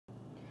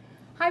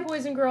Hi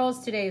boys and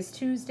girls, today is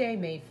Tuesday,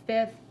 May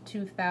 5th,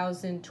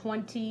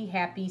 2020.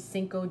 Happy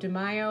Cinco de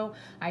Mayo.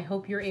 I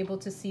hope you're able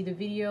to see the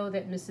video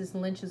that Mrs.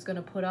 Lynch is going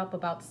to put up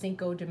about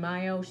Cinco de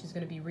Mayo. She's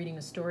going to be reading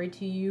a story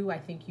to you. I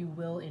think you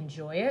will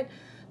enjoy it.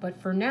 But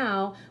for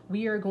now,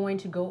 we are going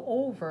to go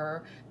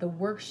over the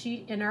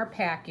worksheet in our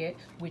packet,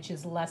 which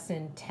is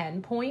lesson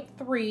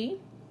 10.3.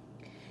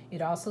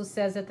 It also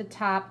says at the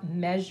top,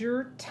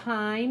 measure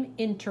time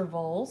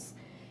intervals.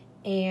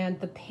 And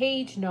the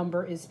page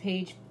number is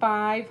page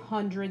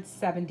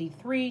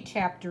 573,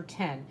 chapter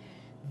 10.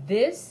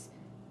 This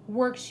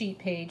worksheet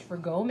page for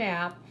Go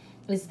Math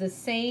is the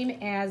same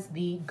as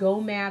the Go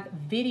Math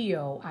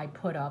video I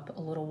put up a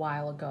little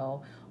while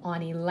ago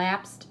on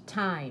elapsed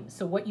time.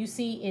 So what you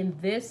see in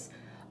this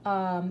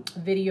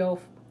video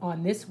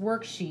on this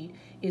worksheet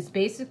is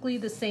basically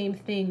the same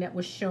thing that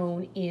was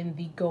shown in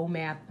the Go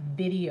Math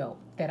video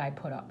that I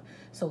put up.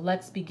 So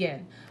let's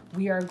begin.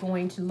 We are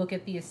going to look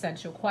at the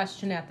essential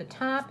question at the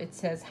top. It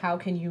says, how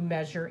can you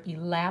measure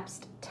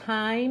elapsed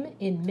time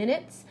in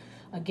minutes?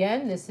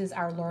 Again, this is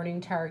our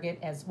learning target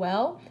as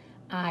well.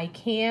 I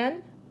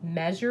can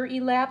measure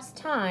elapsed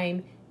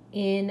time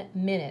in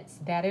minutes.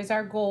 That is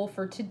our goal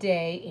for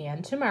today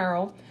and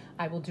tomorrow.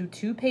 I will do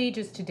 2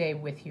 pages today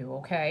with you,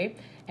 okay?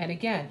 And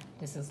again,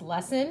 this is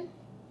lesson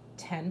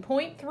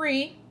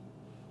 10.3,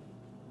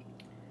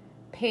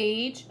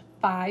 page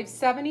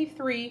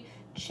 573,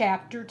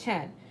 chapter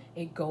 10.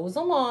 It goes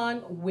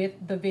along with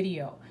the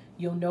video.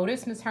 You'll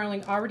notice Ms.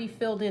 Harling already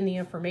filled in the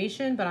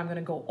information, but I'm going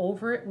to go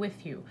over it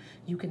with you.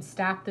 You can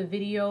stop the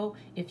video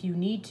if you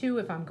need to,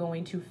 if I'm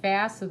going too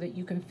fast, so that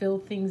you can fill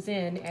things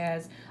in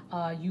as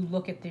you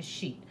look at this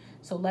sheet.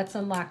 So let's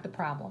unlock the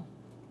problem.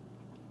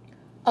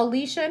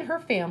 Alicia and her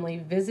family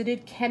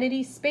visited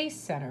Kennedy Space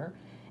Center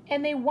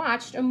and they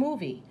watched a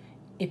movie.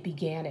 It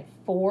began at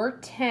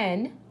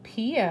 4:10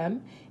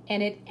 p.m.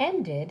 and it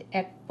ended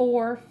at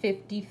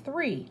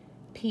 4:53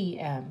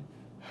 p.m.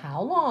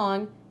 How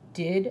long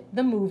did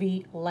the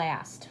movie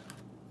last?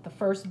 The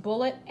first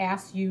bullet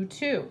asks you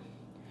to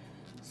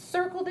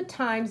circle the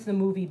times the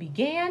movie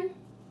began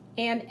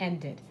and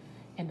ended.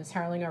 And Ms.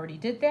 Harling already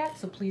did that,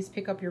 so please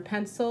pick up your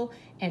pencil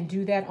and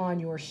do that on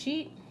your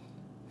sheet.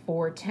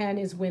 4:10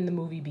 is when the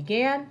movie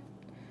began.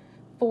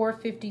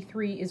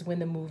 4:53 is when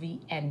the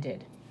movie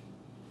ended.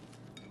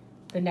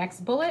 The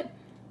next bullet,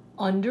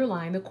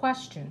 underline the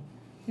question.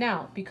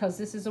 Now, because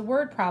this is a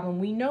word problem,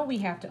 we know we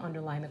have to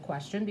underline the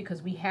question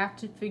because we have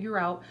to figure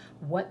out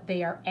what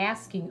they are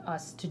asking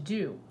us to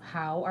do.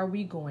 How are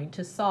we going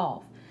to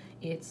solve?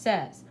 It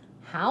says,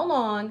 how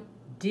long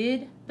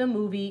did the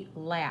movie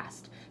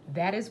last?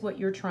 That is what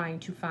you're trying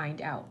to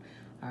find out.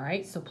 All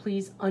right, so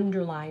please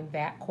underline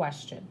that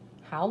question.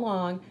 How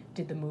long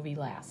did the movie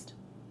last?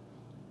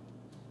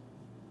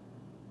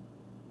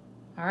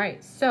 All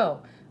right,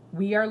 so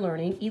we are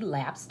learning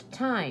elapsed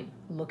time.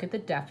 Look at the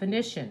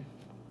definition.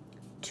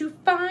 To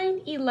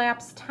find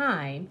elapsed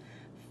time,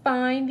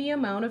 find the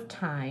amount of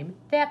time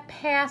that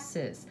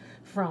passes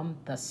from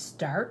the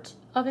start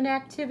of an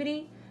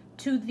activity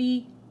to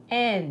the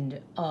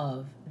end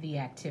of the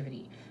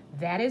activity.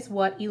 That is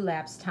what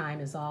elapsed time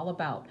is all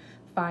about.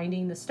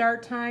 Finding the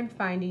start time,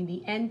 finding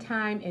the end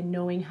time, and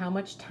knowing how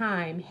much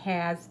time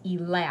has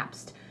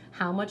elapsed.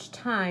 How much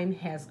time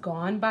has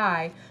gone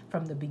by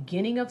from the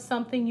beginning of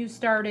something you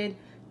started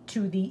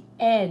to the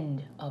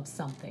end of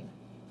something.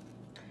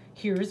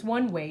 Here's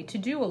one way to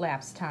do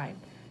elapsed time.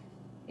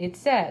 It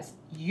says,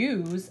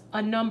 use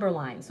a number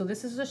line. So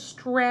this is a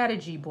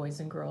strategy, boys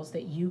and girls,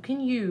 that you can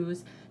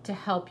use to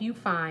help you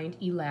find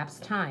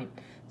elapsed time.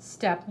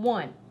 Step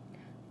 1,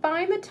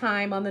 find the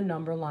time on the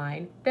number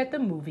line that the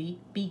movie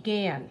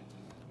began.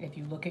 If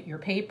you look at your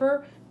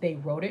paper, they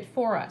wrote it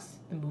for us.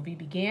 The movie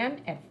began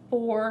at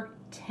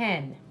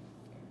 4:10.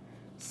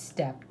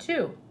 Step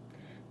 2,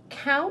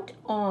 count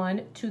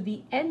on to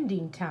the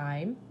ending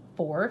time,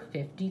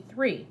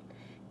 4:53.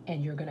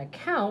 And you're going to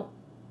count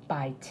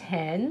by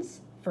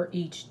tens for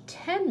each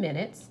 10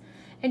 minutes,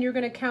 and you're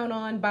going to count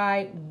on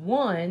by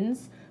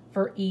ones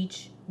for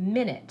each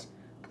minute.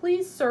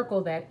 Please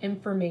circle that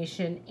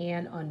information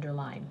and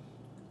underline.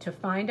 To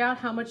find out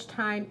how much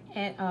time,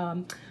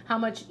 how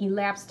much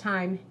elapsed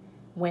time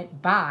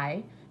went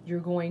by,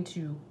 you're going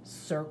to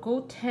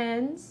circle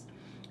tens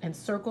and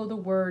circle the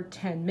word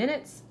 10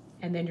 minutes,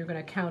 and then you're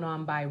going to count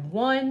on by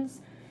ones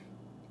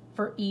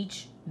for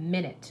each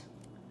minute.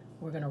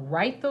 We're going to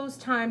write those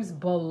times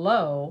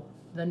below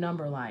the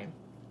number line.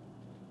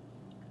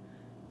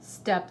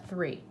 Step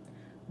 3,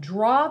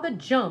 draw the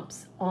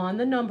jumps on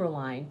the number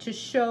line to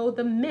show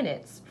the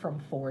minutes from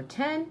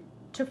 4:10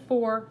 to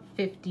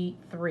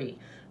 4:53.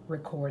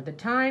 Record the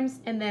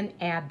times and then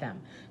add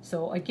them.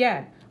 So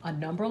again, a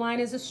number line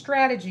is a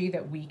strategy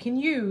that we can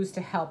use to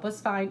help us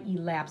find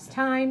elapsed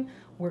time.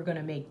 We're going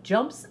to make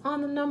jumps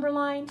on the number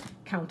line,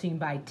 counting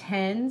by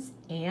tens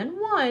and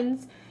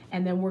ones,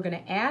 and then we're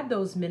going to add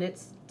those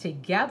minutes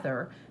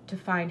together to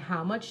find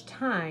how much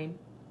time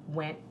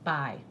went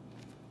by.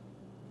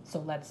 So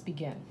let's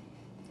begin.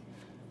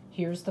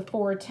 Here's the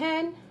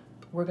 4:10.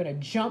 We're going to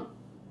jump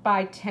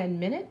by 10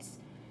 minutes,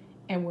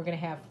 and we're going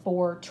to have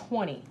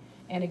 4:20.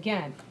 And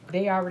again,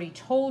 they already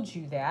told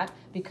you that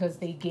because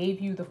they gave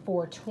you the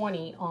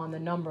 4:20 on the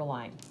number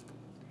line.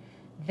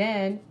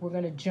 Then we're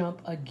going to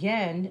jump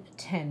again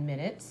 10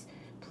 minutes.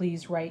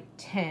 Please write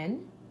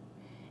 10.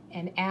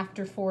 And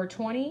after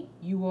 4:20,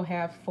 you will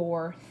have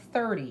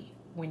 4:30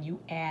 when you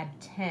add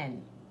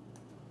 10.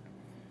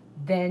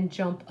 Then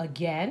jump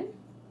again,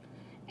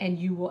 and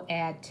you will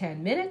add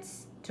 10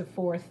 minutes to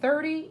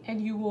 4:30,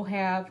 and you will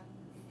have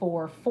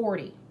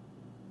 4:40.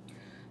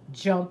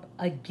 Jump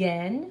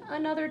again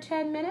another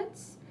 10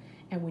 minutes,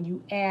 and when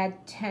you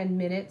add 10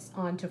 minutes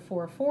onto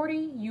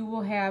 4:40, you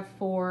will have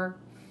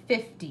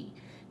 4:50.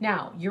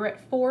 Now, you're at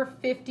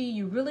 4:50.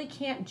 You really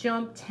can't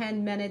jump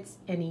 10 minutes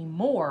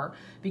anymore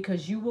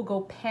because you will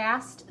go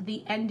past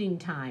the ending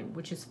time,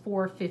 which is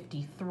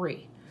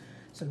 4:53.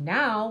 So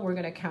now we're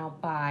going to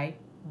count by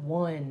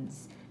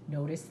ones.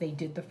 Notice they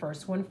did the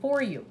first one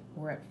for you.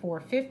 We're at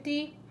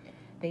 4:50.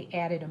 They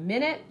added a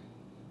minute.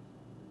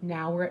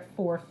 Now we're at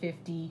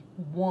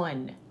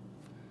 4:51.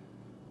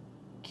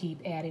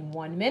 Keep adding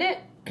 1 minute.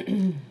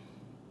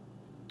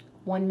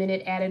 1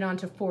 minute added on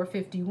to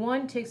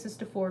 4:51 takes us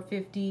to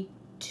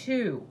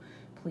 4:52.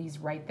 Please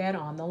write that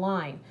on the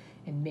line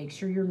and make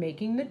sure you're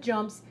making the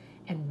jumps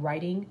and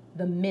writing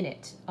the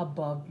minute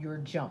above your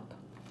jump.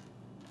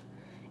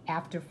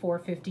 After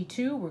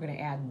 4:52, we're going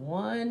to add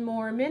 1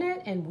 more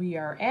minute, and we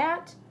are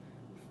at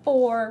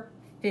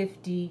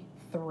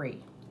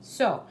 4:53.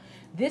 So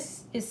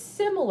this is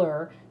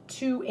similar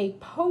to a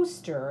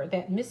poster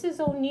that Mrs.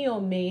 O'Neill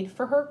made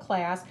for her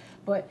class,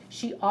 but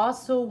she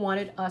also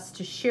wanted us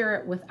to share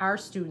it with our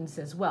students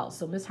as well.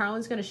 So Ms.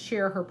 Harlan's going to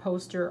share her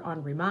poster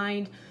on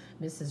Remind.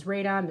 Mrs.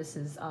 Radon,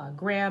 Mrs.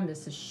 Graham,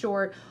 Mrs.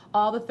 Short,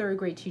 all the third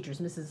grade teachers,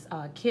 Mrs.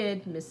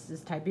 Kidd,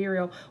 Mrs.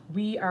 Tiberio,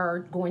 we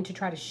are going to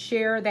try to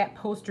share that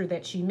poster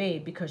that she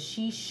made because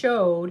she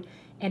showed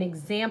an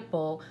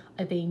example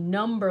of a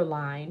number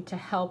line to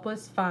help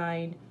us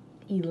find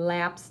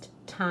elapsed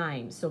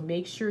time. So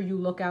make sure you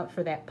look out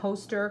for that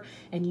poster,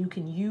 and you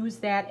can use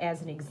that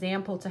as an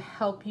example to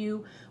help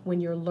you when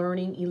you're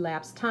learning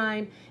elapsed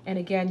time. And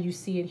again, you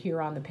see it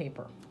here on the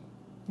paper.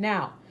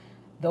 Now,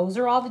 those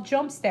are all the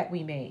jumps that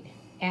we made.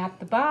 At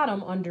the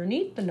bottom,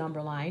 underneath the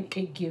number line,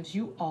 it gives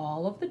you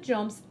all of the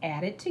jumps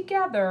added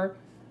together,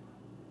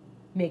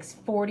 makes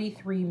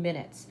 43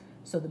 minutes.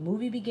 So the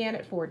movie began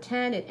at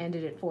 4:10, it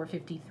ended at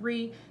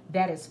 4:53.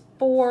 That is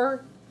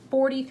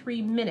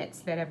 43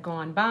 minutes that have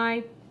gone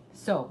by.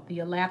 So the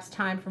elapsed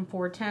time from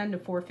 4:10 to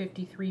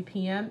 4:53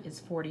 p.m. is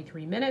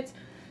 43 minutes.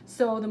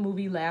 So the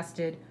movie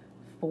lasted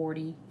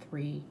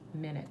 43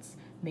 minutes.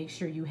 Make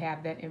sure you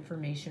have that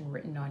information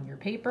written on your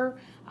paper.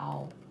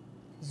 I'll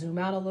zoom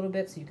out a little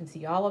bit so you can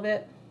see all of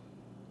it.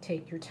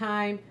 Take your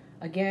time.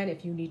 Again,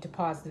 if you need to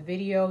pause the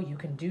video, you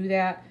can do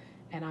that.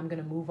 And I'm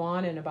going to move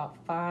on in about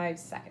 5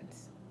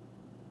 seconds.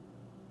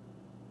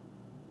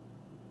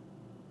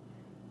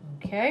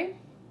 Okay.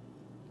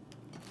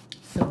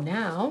 So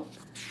now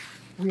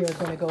we are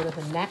going to go to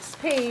the next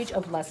page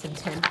of lesson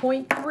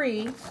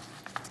 10.3.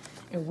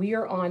 And we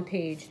are on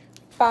page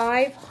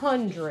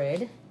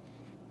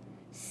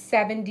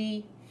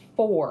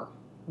 574.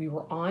 We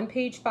were on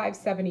page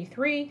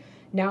 573.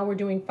 Now we're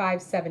doing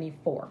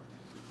 574.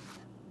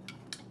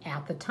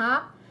 At the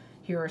top,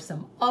 here are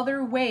some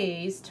other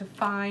ways to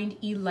find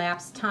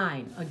elapsed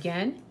time.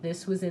 Again,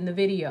 this was in the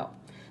video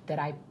that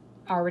I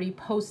already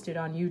posted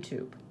on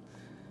YouTube.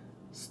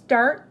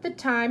 Start the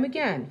time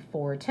again,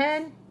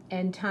 4:10,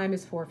 end time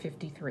is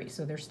 4:53.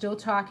 So they're still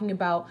talking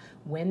about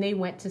when they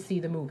went to see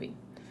the movie.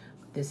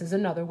 This is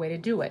another way to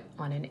do it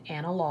on an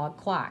analog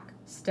clock.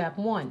 Step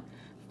 1,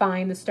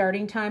 find the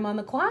starting time on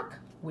the clock,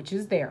 which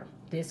is there.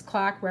 This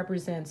clock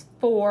represents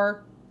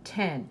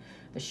 4:10.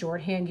 The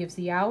shorthand gives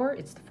the hour.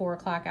 It's the 4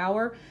 o'clock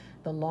hour.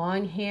 The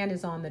long hand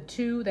is on the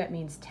 2. That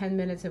means 10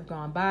 minutes have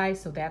gone by,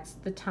 so that's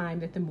the time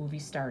that the movie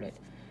started.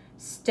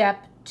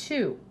 Step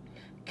 2,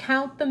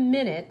 count the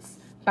minutes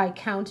by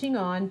counting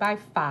on by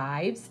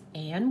 5s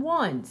and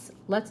 1s.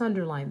 Let's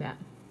underline that.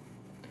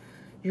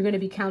 You're going to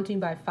be counting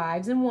by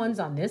 5s and 1s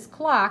on this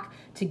clock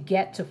to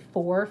get to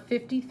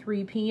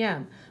 4:53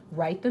 p.m.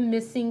 Write the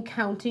missing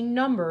counting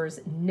numbers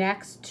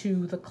next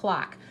to the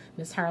clock.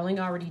 Ms. Harling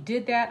already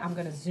did that. I'm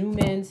going to zoom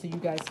in so you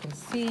guys can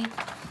see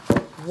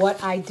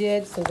what I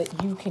did so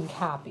that you can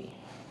copy.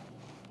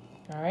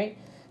 All right,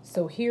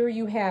 so here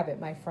you have it,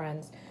 my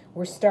friends.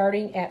 We're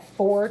starting at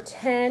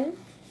 4:10,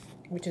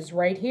 which is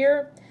right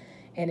here,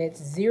 and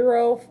it's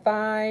 0,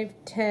 5,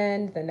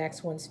 10. The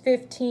next one's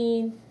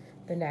 15.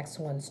 The next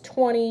one's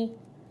 20,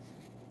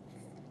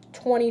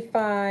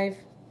 25,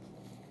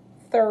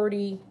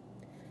 30,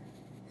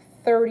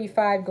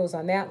 35 goes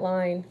on that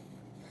line,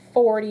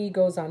 40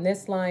 goes on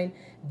this line.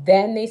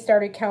 Then they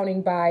started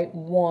counting by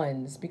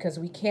 1s because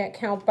we can't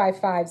count by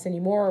 5s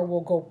anymore or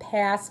we'll go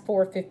past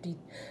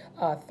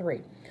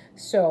 4:53.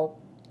 So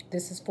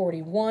this is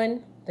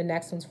 41, the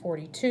next one's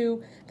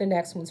 42, the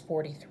next one's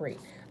 43.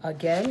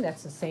 Again,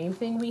 that's the same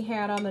thing we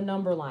had on the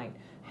number line.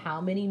 How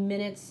many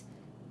minutes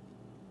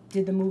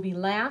did the movie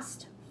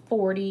last?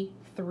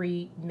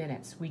 43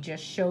 minutes. We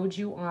just showed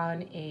you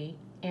on a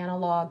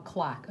analog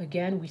clock.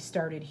 Again, we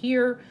started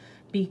here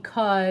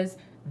because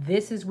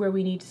this is where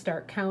we need to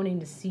start counting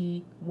to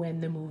see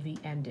when the movie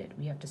ended.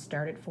 We have to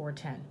start at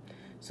 4:10.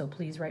 So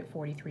please write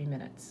 43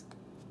 minutes.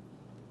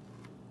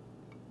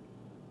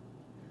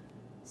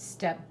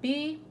 Step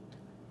B,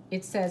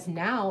 it says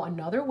now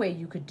another way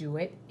you could do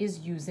it is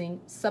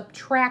using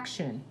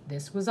subtraction.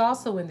 This was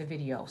also in the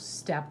video.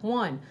 Step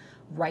 1,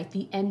 write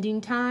the ending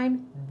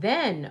time,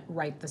 then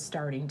write the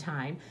starting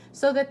time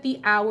so that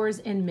the hours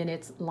and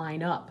minutes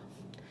line up.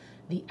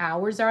 The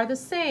hours are the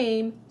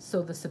same,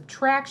 so the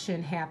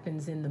subtraction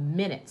happens in the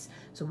minutes.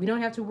 So we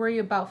don't have to worry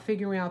about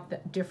figuring out the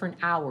different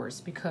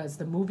hours because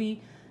the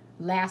movie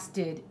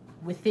lasted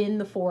within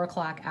the 4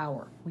 o'clock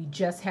hour. We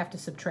just have to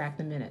subtract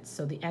the minutes.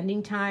 So the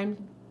ending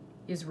time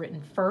is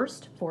written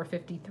first,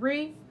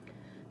 4:53.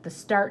 The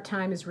start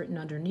time is written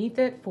underneath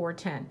it,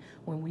 4:10.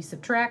 When we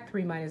subtract,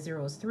 3 minus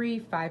 0 is 3,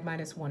 5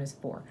 minus 1 is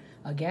 4.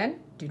 Again,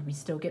 did we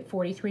still get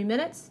 43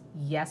 minutes?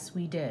 Yes,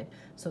 we did.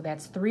 So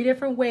that's 3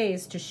 different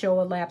ways to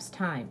show elapsed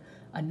time.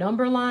 A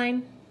number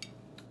line,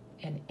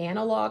 an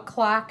analog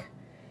clock,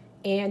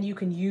 and you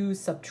can use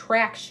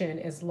subtraction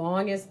as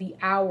long as the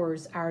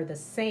hours are the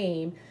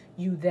same.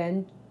 You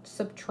then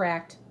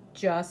subtract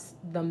just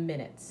the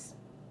minutes.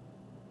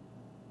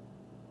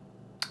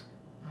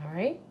 All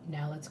right,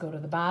 now let's go to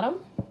the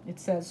bottom. It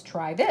says,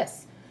 try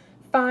this.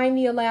 Find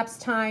the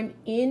elapsed time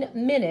in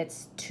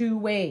minutes 2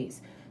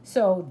 ways.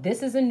 So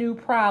this is a new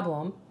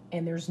problem,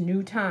 and there's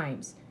new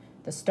times.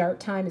 The start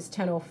time is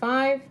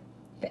 10:05.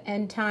 The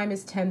end time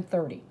is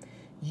 10:30.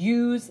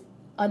 Use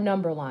a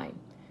number line.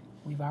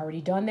 We've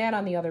already done that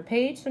on the other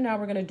page, so now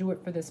we're going to do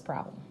it for this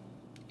problem.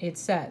 It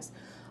says,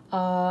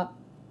 find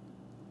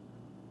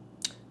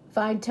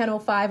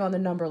 10:05 on the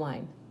number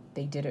line.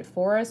 They did it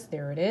for us.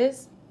 There it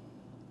is.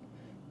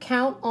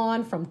 Count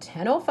on from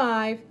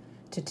 10:05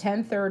 to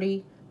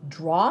 10:30.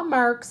 Draw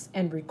marks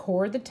and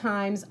record the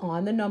times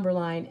on the number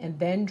line and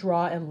then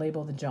draw and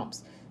label the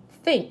jumps.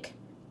 Think,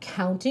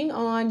 counting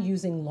on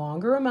using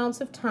longer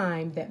amounts of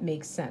time that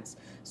makes sense.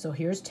 So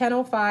here's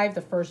 10:05.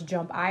 The first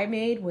jump I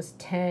made was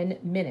 10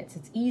 minutes.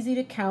 It's easy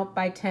to count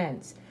by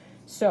tens.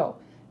 So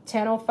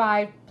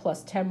 10:05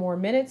 plus 10 more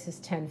minutes is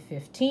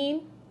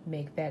 10:15.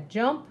 Make that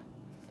jump.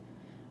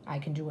 I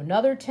can do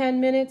another 10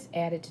 minutes,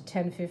 add it to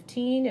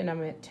 10:15, and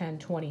I'm at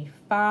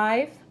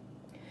 10:25.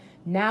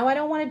 Now I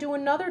don't want to do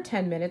another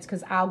 10 minutes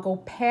because I'll go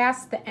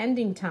past the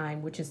ending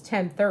time, which is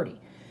 10:30.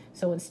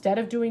 So instead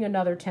of doing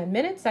another 10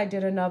 minutes, I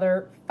did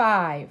another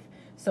 5.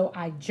 So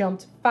I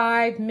jumped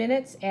 5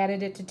 minutes,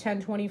 added it to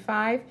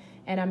 10:25,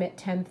 and I'm at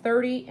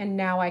 10:30, and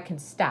now I can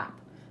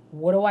stop.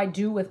 What do I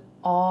do with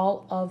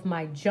all of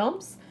my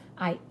jumps?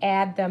 I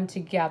add them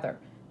together.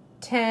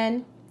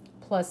 10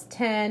 plus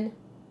 10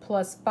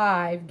 plus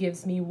 5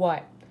 gives me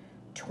what?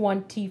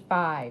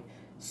 25.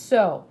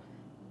 So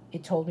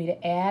it told me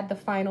to add the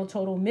final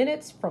total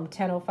minutes from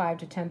 10:05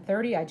 to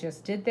 10:30. I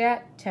just did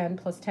that. 10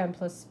 plus 10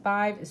 plus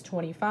 5 is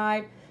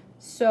 25.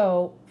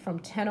 So from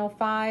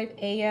 10:05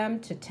 a.m.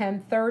 to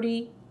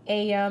 10:30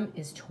 a.m.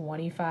 is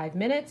 25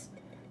 minutes.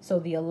 So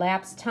the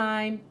elapsed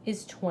time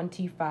is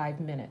 25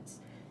 minutes.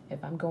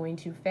 If I'm going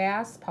too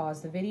fast,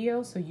 pause the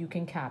video so you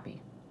can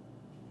copy.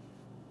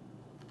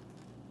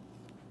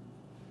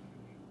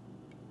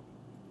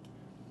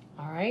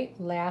 All right,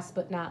 last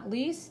but not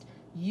least,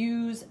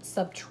 use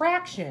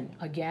subtraction.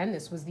 Again,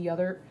 this was the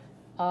other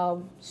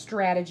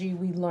strategy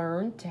we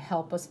learned to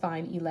help us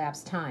find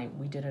elapsed time.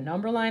 We did a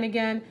number line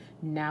again.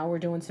 Now we're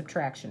doing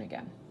subtraction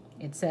again.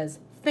 It says,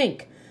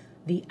 think.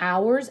 The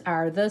hours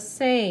are the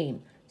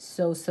same,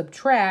 so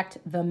subtract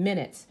the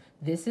minutes.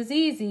 This is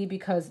easy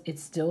because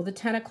it's still the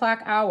 10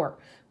 o'clock hour.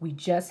 We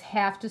just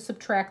have to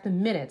subtract the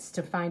minutes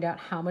to find out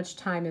how much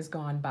time has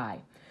gone by.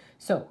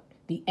 So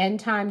the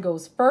end time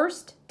goes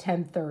first,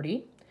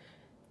 10:30.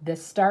 The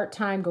start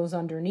time goes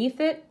underneath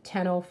it,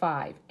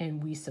 10:05,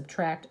 and we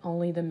subtract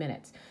only the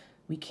minutes.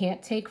 We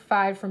can't take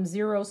 5 from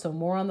 0, so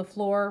more on the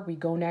floor. We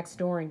go next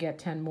door and get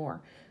 10 more.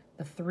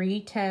 The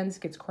 3 tens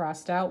gets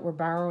crossed out. We're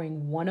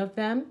borrowing one of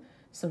them,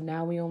 so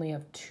now we only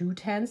have 2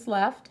 tens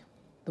left.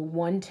 The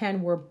 1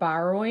 10 we're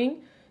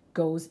borrowing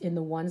goes in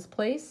the ones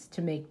place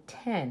to make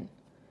 10.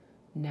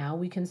 Now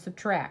we can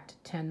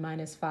subtract. 10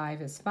 minus 5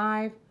 is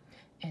 5,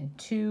 and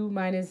 2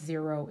 minus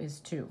 0 is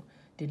 2.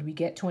 Did we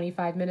get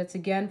 25 minutes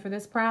again for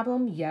this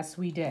problem? Yes,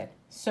 we did.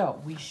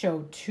 So we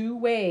showed 2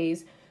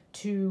 ways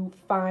to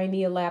find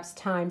the elapsed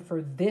time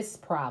for this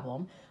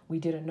problem. We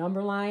did a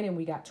number line and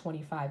we got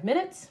 25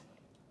 minutes.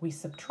 We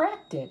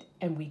subtracted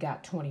and we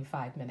got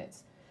 25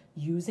 minutes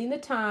using the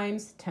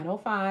times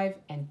 10:05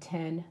 and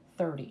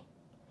 10:30.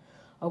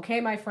 Okay,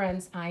 my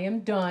friends, I am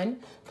done.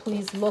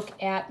 Please look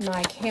at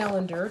my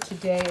calendar.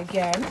 Today,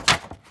 again,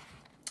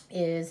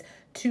 is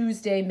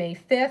Tuesday, May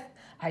 5th.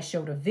 I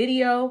showed a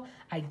video.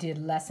 I did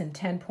lesson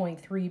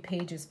 10.3,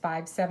 pages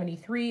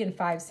 573 and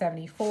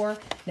 574.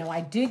 Now,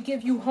 I did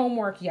give you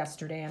homework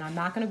yesterday, and I'm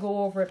not going to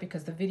go over it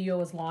because the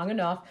video is long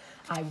enough.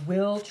 I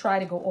will try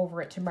to go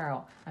over it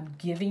tomorrow. I'm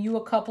giving you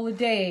a couple of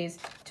days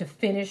to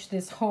finish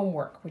this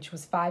homework, which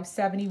was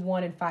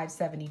 571 and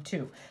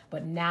 572.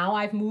 But now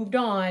I've moved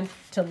on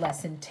to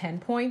lesson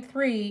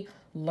 10.3,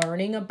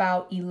 learning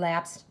about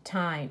elapsed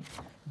time.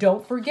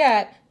 Don't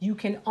forget, you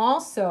can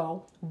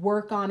also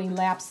work on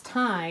elapsed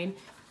time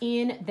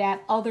in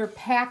that other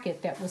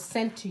packet that was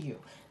sent to you.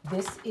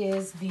 This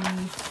is the, let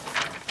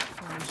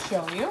me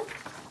show you.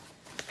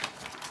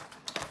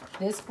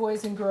 This,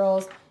 boys and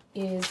girls,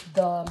 is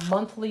the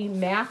monthly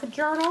math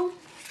journal.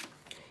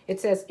 It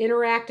says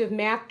interactive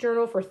math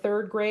journal for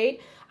 3rd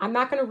grade. I'm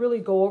not going to really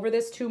go over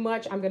this too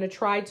much. I'm going to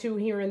try to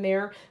here and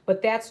there,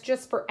 but that's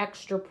just for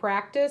extra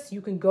practice. You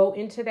can go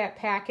into that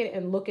packet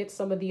and look at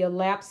some of the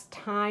elapsed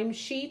time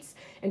sheets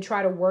and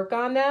try to work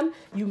on them.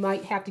 You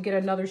might have to get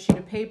another sheet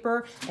of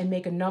paper and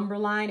make a number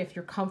line if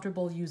you're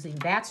comfortable using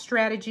that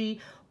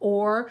strategy,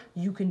 or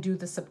you can do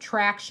the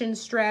subtraction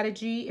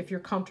strategy if you're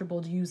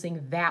comfortable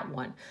using that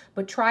one.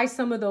 But try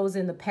some of those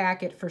in the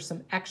packet for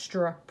some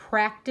extra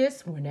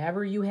practice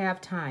whenever you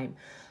have time.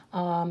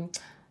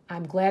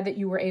 I'm glad that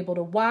you were able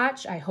to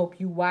watch. I hope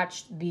you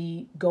watched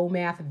the Go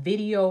Math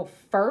video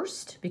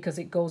first because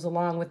it goes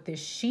along with this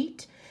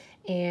sheet.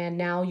 And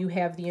now you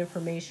have the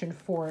information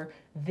for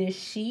this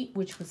sheet,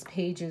 which was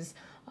pages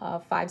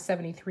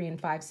 573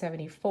 and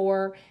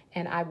 574.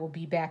 And I will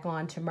be back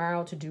on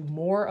tomorrow to do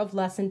more of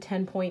lesson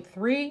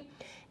 10.3.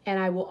 And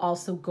I will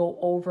also go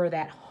over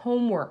that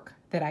homework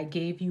that I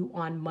gave you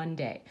on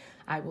Monday.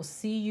 I will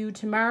see you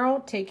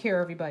tomorrow. Take care,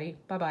 everybody.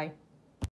 Bye-bye.